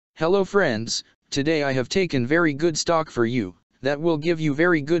Hello friends, today I have taken very good stock for you, that will give you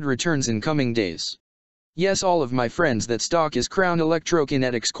very good returns in coming days. Yes, all of my friends, that stock is Crown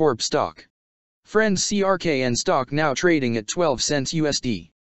Electrokinetics Corp stock. Friends, CRKN stock now trading at 12 cents USD.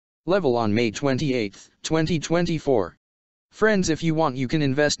 Level on May 28, 2024. Friends, if you want you can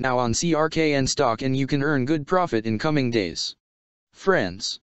invest now on CRKN stock and you can earn good profit in coming days.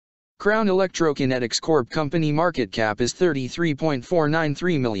 Friends, Crown Electrokinetics Corp company market cap is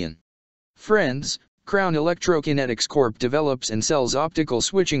 33.493 million. Friends, Crown Electrokinetics Corp develops and sells optical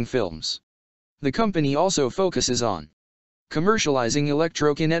switching films. The company also focuses on commercializing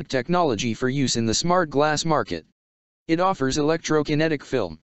electrokinetic technology for use in the smart glass market. It offers electrokinetic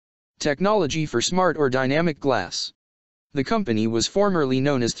film technology for smart or dynamic glass. The company was formerly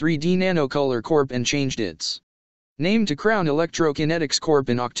known as 3D Nanocolor Corp and changed its name to Crown Electrokinetics Corp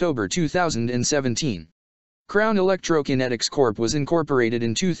in October 2017. Crown Electrokinetics Corp was incorporated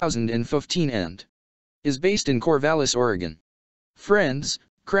in 2015 and is based in Corvallis, Oregon. Friends,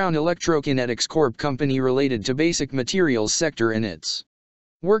 Crown Electrokinetics Corp company related to basic materials sector and it's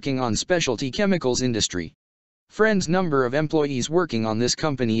working on specialty chemicals industry. Friends, number of employees working on this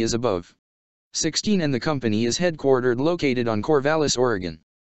company is above 16 and the company is headquartered located on Corvallis, Oregon,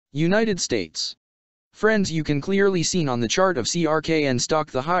 United States. Friends, you can clearly see on the chart of CRKN stock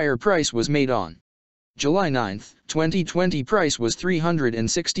the higher price was made on July 9, 2020. Price was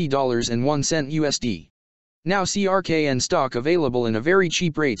 $360.01 USD. Now CRKN stock available in a very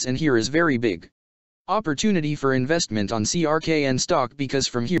cheap rates, and here is very big opportunity for investment on CRKN stock because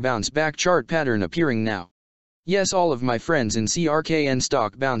from here bounce back chart pattern appearing now. Yes, all of my friends, in CRKN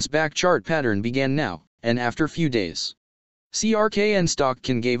stock bounce back chart pattern began now, and after few days CRKN stock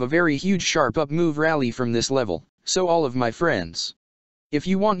can give a very huge sharp up move rally from this level. So all of my friends, if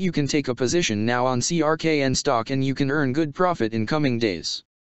you want you can take a position now on CRKN stock and you can earn good profit in coming days.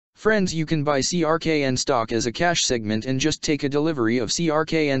 Friends, you can buy CRKN stock as a cash segment and just take a delivery of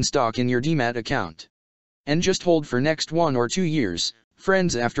CRKN stock in your demat account and just hold for next 1 or 2 years.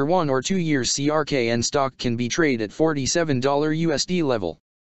 Friends, after 1 or 2 years CRKN stock can be traded at $47 USD level.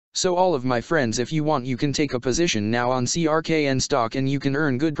 So all of my friends, if you want you can take a position now on CRKN stock and you can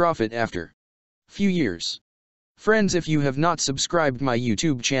earn good profit after few years. Friends, if you have not subscribed my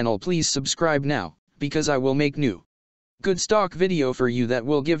YouTube channel, please subscribe now, because I will make new good stock video for you that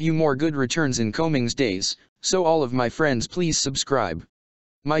will give you more good returns in coming days. So all of my friends, please subscribe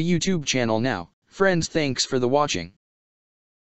my YouTube channel now. Friends, thanks for the watching.